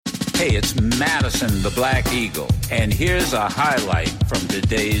Hey, it's Madison the Black Eagle, and here's a highlight from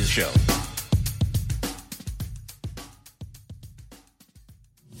today's show.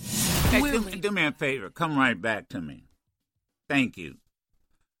 Hey, do me a favor. Come right back to me. Thank you.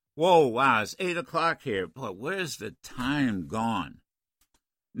 Whoa, wow, it's 8 o'clock here. Boy, where's the time gone?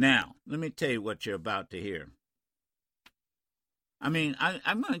 Now, let me tell you what you're about to hear. I mean,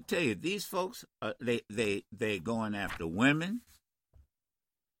 I'm going to tell you, these folks, they going after women.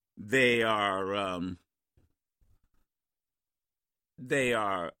 They are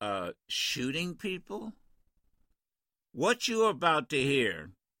shooting people. What you're about to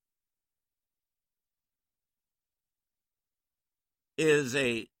hear is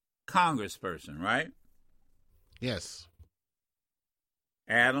a congressperson, right? Yes.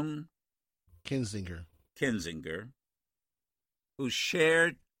 Adam Kinzinger, who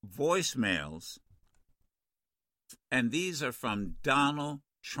shared voicemails, and these are from Donald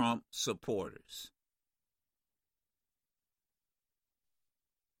Trump supporters.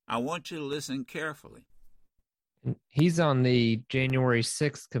 I want you to listen carefully. He's on the January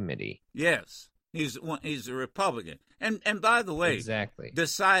 6th committee. Yes, he's a Republican, and by the way, exactly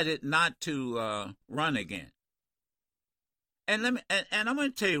decided not to run again. And I'm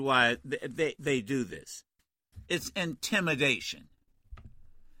going to tell you why they do this. It's intimidation.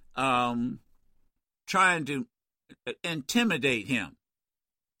 Trying to intimidate him,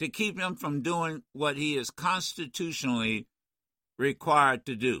 to keep him from doing what he is constitutionally required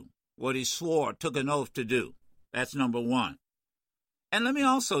to do, what he took an oath to do. That's number one. And let me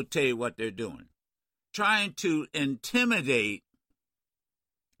also tell you what they're doing. Trying to intimidate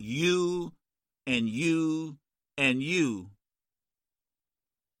you and you and you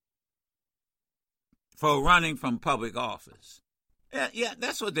for running from public office. Yeah,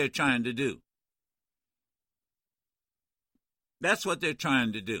 that's what they're trying to do. That's what they're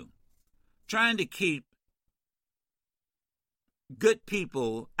trying to do. Trying to keep good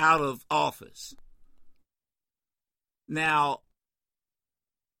people out of office. Now,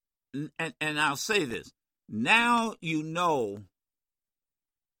 and I'll say this. Now you know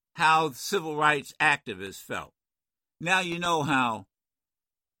how civil rights activists felt. Now you know how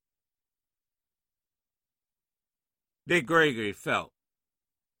Dick Gregory felt.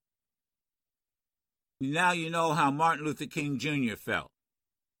 Now you know how Martin Luther King Jr. felt.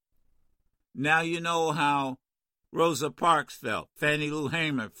 Now you know how Rosa Parks felt, Fannie Lou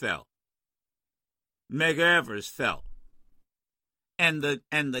Hamer felt, Medgar Evers felt, and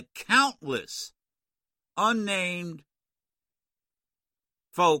the countless unnamed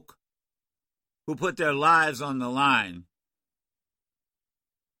folk who put their lives on the line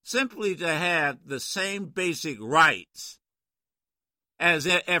simply to have the same basic rights as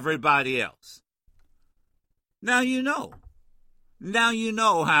everybody else. Now you know. Now you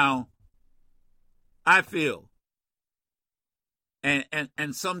know how I feel. And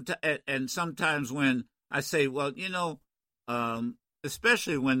sometimes when I say, well,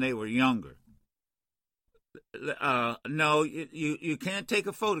 especially when they were younger, no, you can't take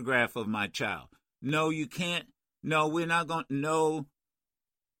a photograph of my child. No, you can't. No, we're not going. No,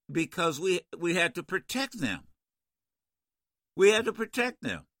 because we had to protect them. We had to protect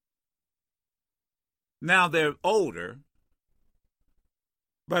them. Now they're older,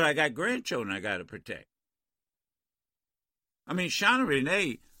 but I got grandchildren I got to protect. I mean, Shauna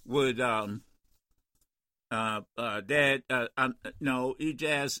Renee would, Dad, no,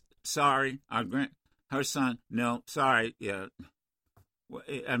 Ejaz, sorry, her son, no, sorry, yeah.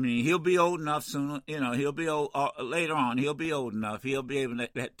 I mean, he'll be old enough soon, he'll be old, later on, he'll be old enough, he'll be able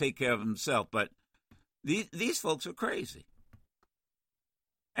to take care of himself, but these folks are crazy.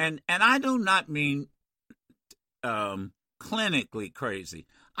 And I do not mean clinically crazy.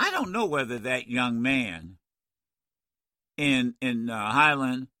 I don't know whether that young man in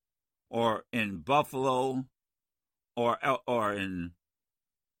Highland or in Buffalo or in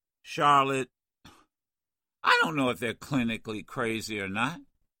Charlotte, I don't know if they're clinically crazy or not.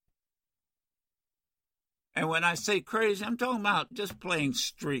 And when I say crazy, I'm talking about just plain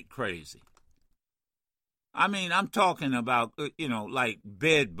street crazy. I mean, I'm talking about, like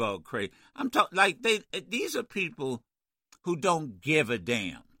bed bug crazy. I'm talking like these are people who don't give a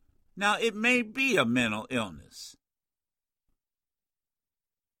damn. Now, it may be a mental illness.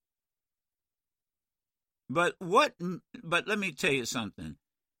 But let me tell you something.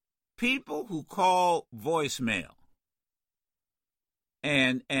 People who call voicemail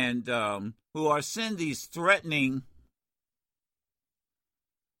and who are sending these threatening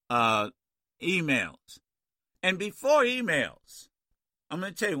emails. And before emails, I'm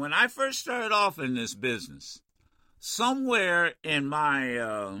going to tell you, when I first started off in this business, somewhere in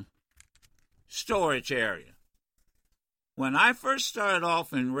my storage area. When I first started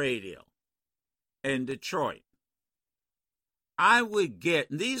off in radio in Detroit, I would get,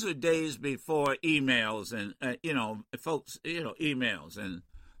 and these were days before emails and, emails and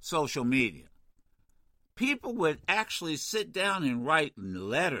social media. People would actually sit down and write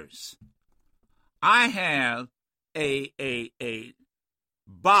letters. I have a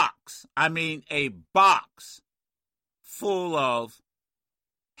box full of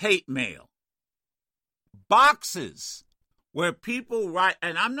hate mail. Boxes where people write,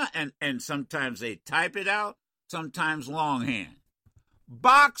 and I'm not, and sometimes they type it out, sometimes longhand.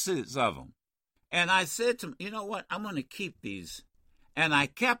 Boxes of them. And I said to them, you know what, I'm going to keep these. And I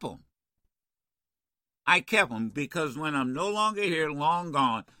kept them. Because when I'm no longer here, long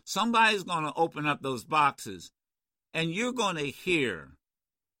gone, somebody's going to open up those boxes and you're going to hear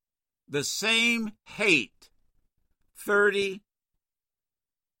the same hate 30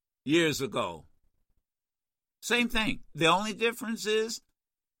 years ago. Same thing. The only difference is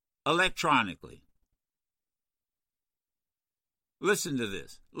electronically. Listen to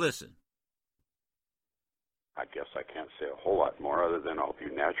this. Listen. I guess I can't say a whole lot more other than I hope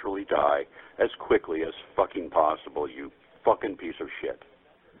you naturally die as quickly as fucking possible, you fucking piece of shit.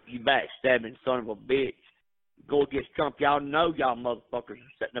 You backstabbing son of a bitch. Go against Trump, y'all know y'all motherfuckers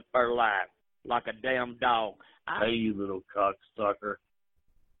are sitting up there alive like a damn dog. Hey, you little cocksucker.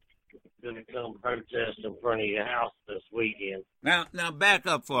 Gonna come protest in front of your house this weekend. Now back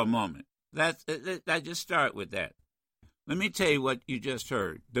up for a moment. I just start with that. Let me tell you what you just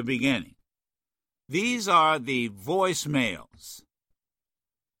heard, the beginning. These are the voicemails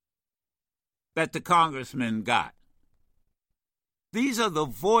that the congressman got. These are the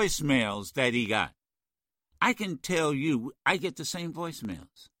voicemails that he got. I can tell you, I get the same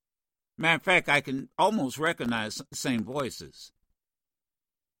voicemails. Matter of fact, I can almost recognize the same voices.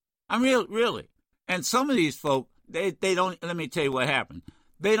 I'm really. And some of these folk, they don't, let me tell you what happened.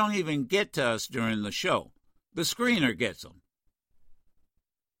 They don't even get to us during the show. The screener gets them.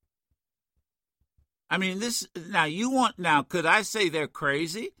 I mean, could I say they're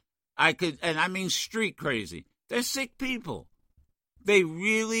crazy? I could, and I mean street crazy. They're sick people. They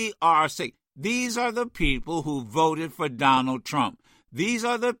really are sick. These are the people who voted for Donald Trump. These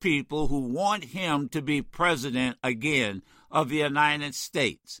are the people who want him to be president again of the United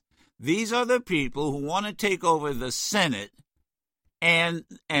States. These are the people who want to take over the Senate and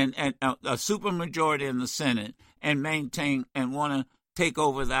a supermajority in the Senate and maintain and want to take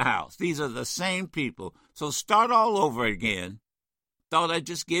over the House. These are the same people. So start all over again. Thought I'd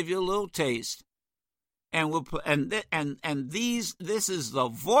just give you a little taste. And this is the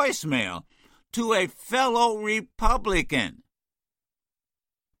voicemail to a fellow Republican.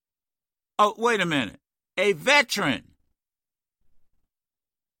 Oh, wait a minute. A veteran.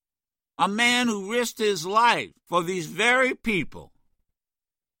 A man who risked his life for these very people.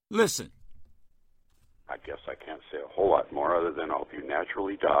 Listen. I guess I can't say a whole lot more other than I hope you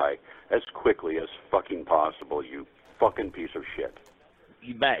naturally die as quickly as fucking possible, you fucking piece of shit.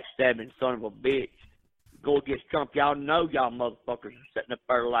 You backstabbing son of a bitch. Go against Trump, y'all know y'all motherfuckers are sitting up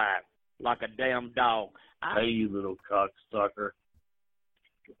there alive like a damn dog. Hey, you little cocksucker.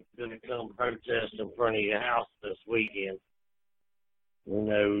 Gonna come protest in front of your house this weekend. You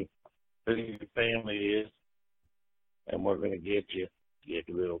know who your family is, and we're gonna get you, you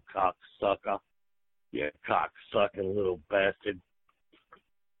little cocksucker. You cocksucking little bastard.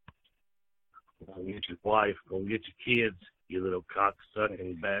 Gonna get your wife, gonna get your kids, you little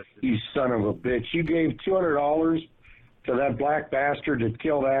cocksucking bastard. You son of a bitch. You gave $200 to that black bastard that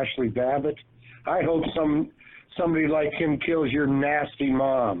killed Ashley Babbitt. I hope somebody like him kills your nasty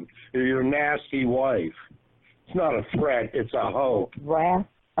mom or your nasty wife. It's not a threat, it's a hope. Wrath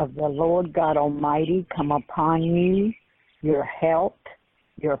of the Lord God Almighty come upon you, your health,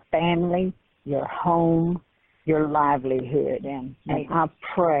 your family, your home, your livelihood. And I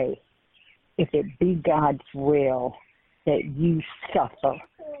pray, if it be God's will, that you suffer.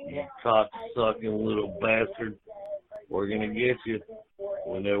 You cock-sucking little bastard. We're going to get you.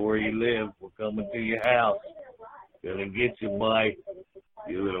 We know where you live. We're coming to your house. Gonna get you, Mike.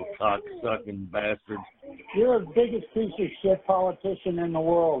 You little cock-sucking bastard. You're the biggest piece of shit politician in the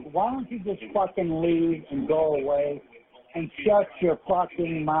world. Why don't you just fucking leave and go away and shut your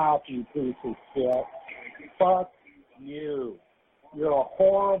fucking mouth, you piece of shit? Fuck you. You're a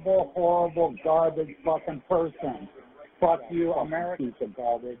horrible, horrible, garbage fucking person. Fuck you, American piece of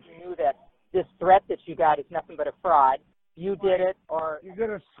garbage. You knew that this threat that you got is nothing but a fraud. You did it, or you're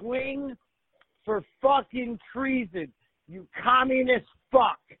gonna swing for fucking treason, you communist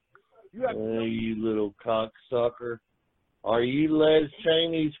fuck. Hey, you little cocksucker. Are you Les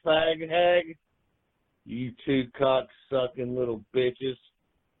Cheney's fag hag? You two cock-sucking little bitches.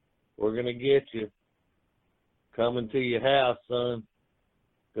 We're going to get you. Coming to your house, son.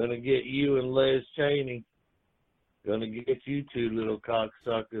 Gonna get you and Les Cheney. Gonna get you two little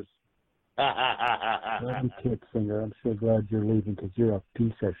cocksuckers. Lady Kitsinger, I'm so glad you're leaving because you're a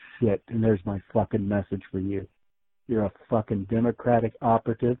piece of shit, and there's my fucking message for you. You're a fucking Democratic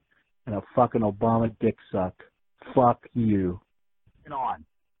operative and a fucking Obama dick suck. Fuck you. On.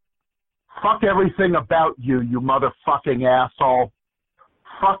 Fuck everything about you, you motherfucking asshole.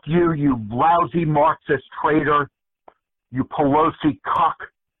 Fuck you, you lousy Marxist traitor. You Pelosi cuck.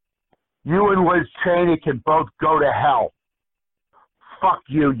 You and Liz Cheney can both go to hell. Fuck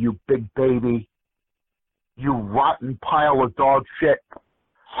you, you big baby. You rotten pile of dog shit.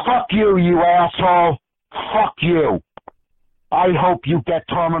 Fuck you, you asshole. Fuck you. I hope you get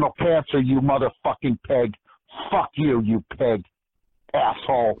terminal cancer, you motherfucking pig. Fuck you, you pig.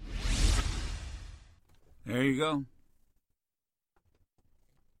 Asshole. There you go.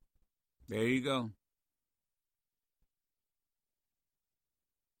 There you go.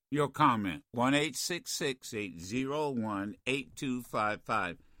 Your comment,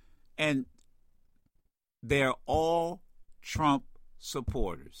 1-866-801-8255. And they're all Trump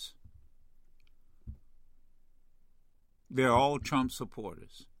supporters. They're all Trump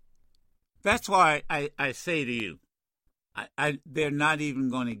supporters. That's why I say to you, they're not even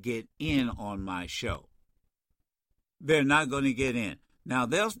going to get in on my show. They're not going to get in. Now,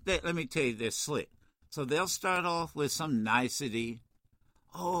 let me tell you, they're slick. So they'll start off with some nicety.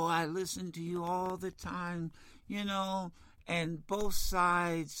 Oh, I listen to you all the time, and both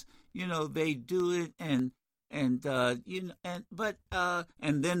sides, they do it, and then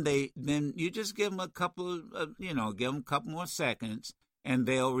you just give them a couple of, give them a couple more seconds, and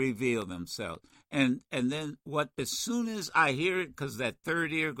they'll reveal themselves. And then as soon as I hear it, because that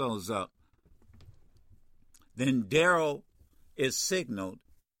third ear goes up, then Daryl is signaled,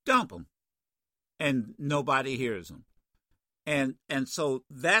 dump him, and nobody hears him. And so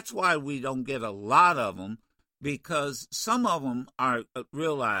that's why we don't get a lot of them, because some of them are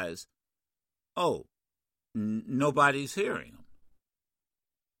realize, nobody's hearing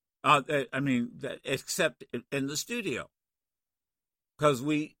them. Except in the studio, because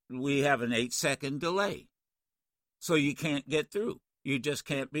we have an 8-second delay, so you can't get through. You just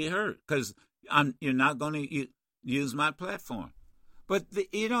can't be heard because you're not going to use my platform. But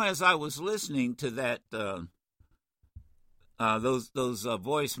as I was listening to that. Those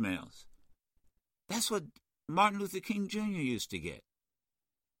voicemails. That's what Martin Luther King Jr. used to get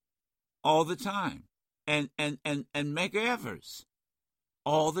all the time, and Medgar Evers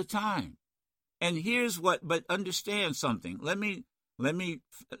all the time. And here's what. But understand something. Let me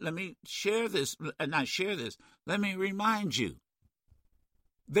share this. Not share this. Let me remind you.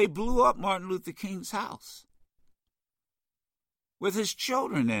 They blew up Martin Luther King's house with his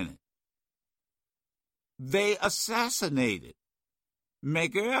children in it. They assassinated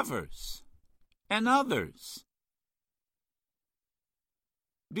Medgar Evers and others.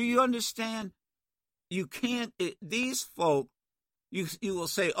 Do you understand? You can't, these folk, you will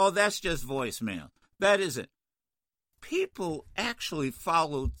say, that's just voicemail. That isn't. People actually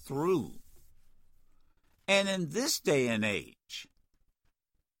followed through. And in this day and age,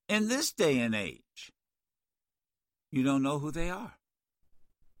 you don't know who they are.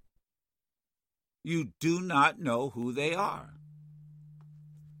 You do not know who they are.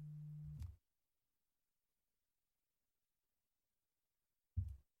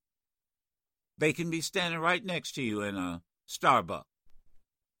 They can be standing right next to you in a Starbucks.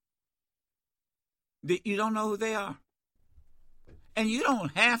 You don't know who they are. And you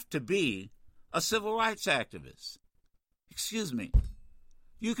don't have to be a civil rights activist. Excuse me.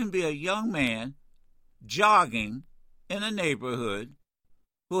 You can be a young man jogging in a neighborhood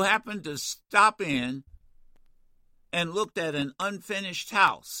who happened to stop in and looked at an unfinished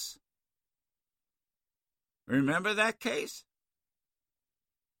house. Remember that case?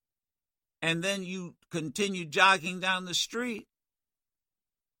 And then you continue jogging down the street,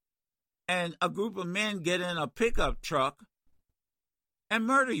 and a group of men get in a pickup truck and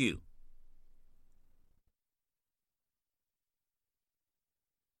murder you.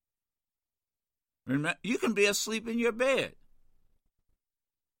 Remember, you can be asleep in your bed,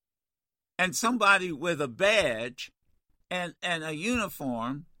 and somebody with a badge and a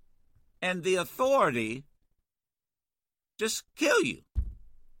uniform and the authority just kill you.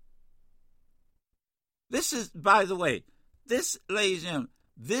 This is, by the way, this, ladies and gentlemen,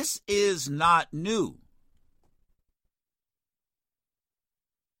 this is not new.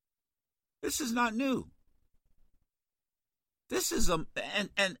 This is not new. This is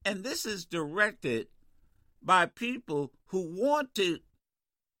and this is directed by people who want to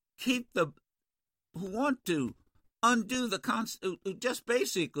undo the who just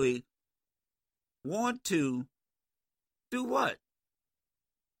basically want to do what?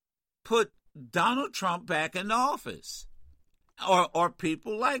 Put Donald Trump back in office, or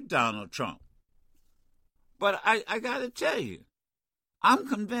people like Donald Trump. But I got to tell you, I'm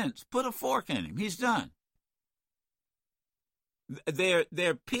convinced. Put a fork in him. He's done.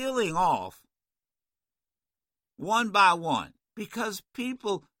 They're peeling off one by one because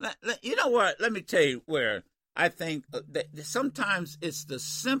people. You know what? Let me tell you where I think that sometimes it's the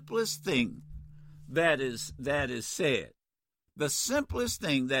simplest thing that is said. The simplest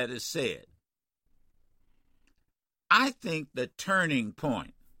thing that is said. I think the turning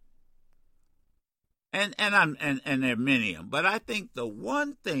point, and there are many of them, but I think the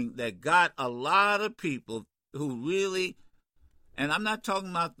one thing that got a lot of people who really, and I'm not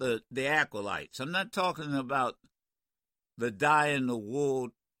talking about the acolytes, I'm not talking about the die-in-the-wool,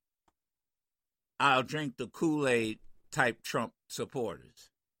 I'll drink the Kool-Aid type Trump supporters,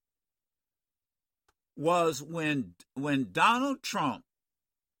 was when Donald Trump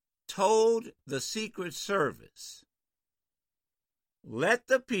told the Secret Service, let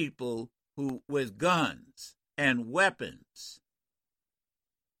the people who with guns and weapons,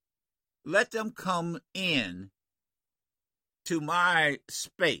 let them come in to my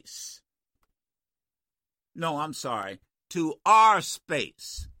space. No, I'm sorry, to our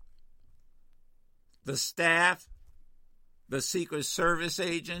space. The staff, the Secret Service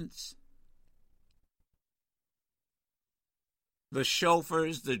agents, the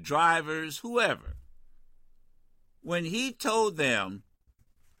chauffeurs, the drivers, whoever. When he told them,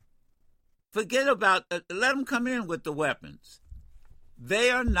 forget about, let them come in with the weapons. They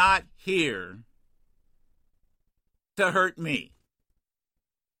are not here to hurt me.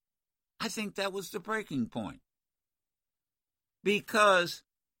 I think that was the breaking point. Because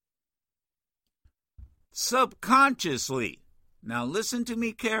subconsciously, now listen to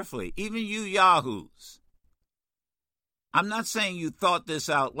me carefully, even you yahoos, I'm not saying you thought this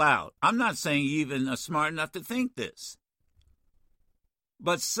out loud. I'm not saying you even are smart enough to think this.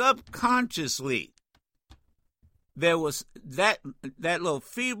 But subconsciously, there was that little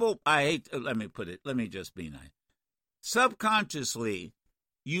feeble, let me just be nice. Subconsciously,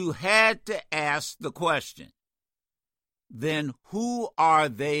 you had to ask the question, then who are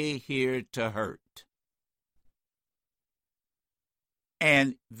they here to hurt?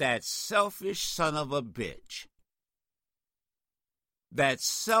 And that selfish son of a bitch,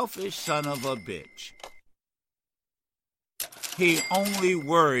 he only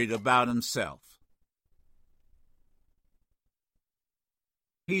worried about himself.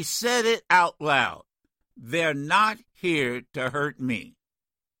 He said it out loud. They're not here to hurt me.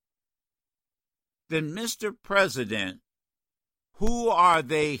 Then, Mr. President, who are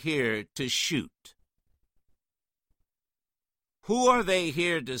they here to shoot? Who are they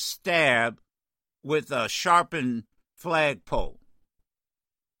here to stab with a sharpened flagpole?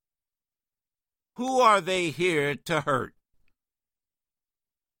 Who are they here to hurt?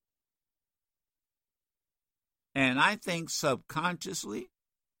 And I think subconsciously,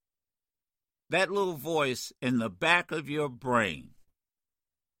 that little voice in the back of your brain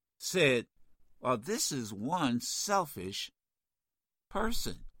said, well, this is one selfish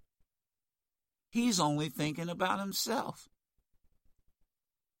person. He's only thinking about himself.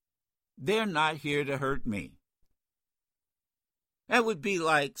 They're not here to hurt me. That would be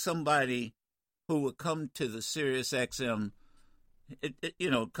like somebody who would come to the Sirius XM,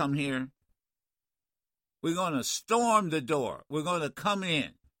 come here. We're going to storm the door. We're going to come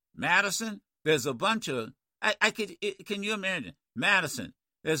in. Madison, there's a bunch of, can you imagine? Madison,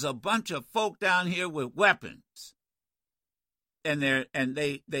 there's a bunch of folk down here with weapons. And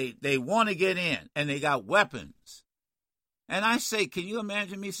they want to get in, and they got weapons. And I say, can you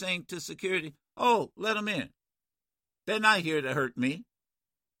imagine me saying to security, oh, let them in. They're not here to hurt me.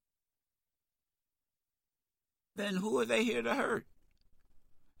 Then who are they here to hurt?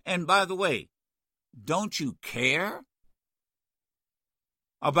 And by the way, don't you care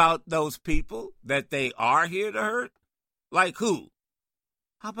about those people that they are here to hurt? Like who?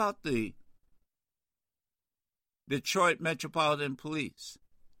 How about the Detroit Metropolitan Police?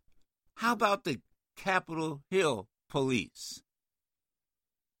 How about the Capitol Hill Police?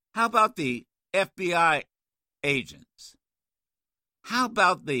 How about the FBI agents? How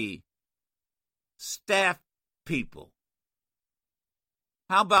about the staff people?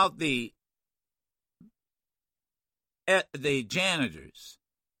 How about the janitors?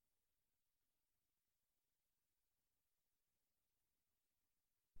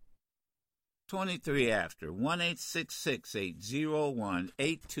 23 after,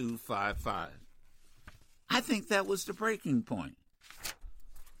 1-866-801-8255. I think that was the breaking point.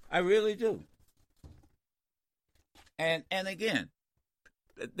 I really do. And again,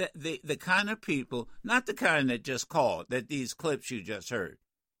 the kind of people, not the kind that just called, that these clips you just heard.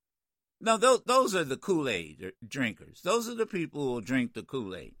 No, those are the Kool-Aid drinkers. Those are the people who will drink the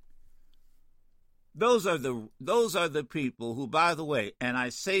Kool-Aid. Those are the people who, by the way, and I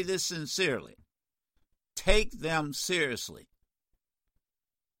say this sincerely, take them seriously.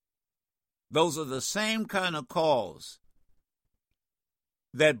 Those are the same kind of calls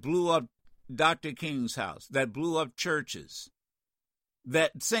that blew up Dr. King's house, that blew up churches.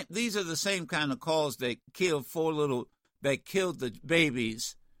 These are the same kind of calls that killed the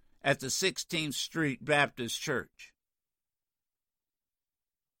babies at the 16th Street Baptist Church.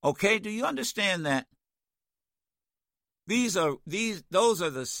 Okay, do you understand that? Those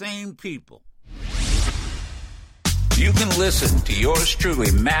are the same people. You can listen to yours truly,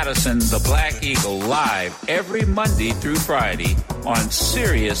 Madison the Black Eagle, live every Monday through Friday on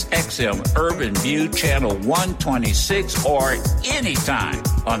Sirius XM Urban View Channel 126 or anytime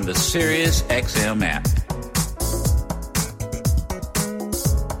on the Sirius XM app.